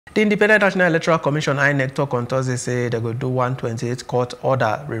The Independent National Electoral Commission INEC talk on Thursday say they will do 128 court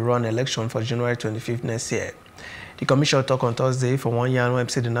order rerun election for January 25th next year. The commission talk on Thursday for 1 year and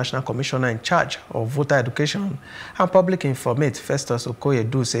the National Commissioner in charge of voter education and public informate Festus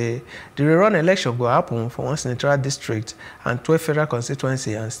Okoye say the rerun election will happen for one senatorial district and 12 federal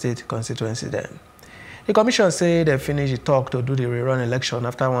constituency and state constituency then. The commission say they finish the talk to do the rerun election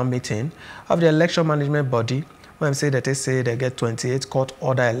after one meeting of the election management body when say that they get 28 court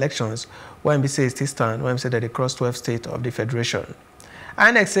order elections when say still stand when say that they cross 12 states of the federation.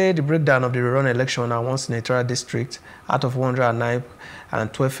 INEC say the breakdown of the rerun election are one senatorial district out of 109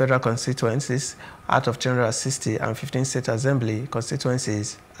 and 12 federal constituencies out of 260 and 15 state assembly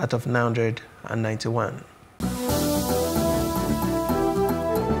constituencies out of 991.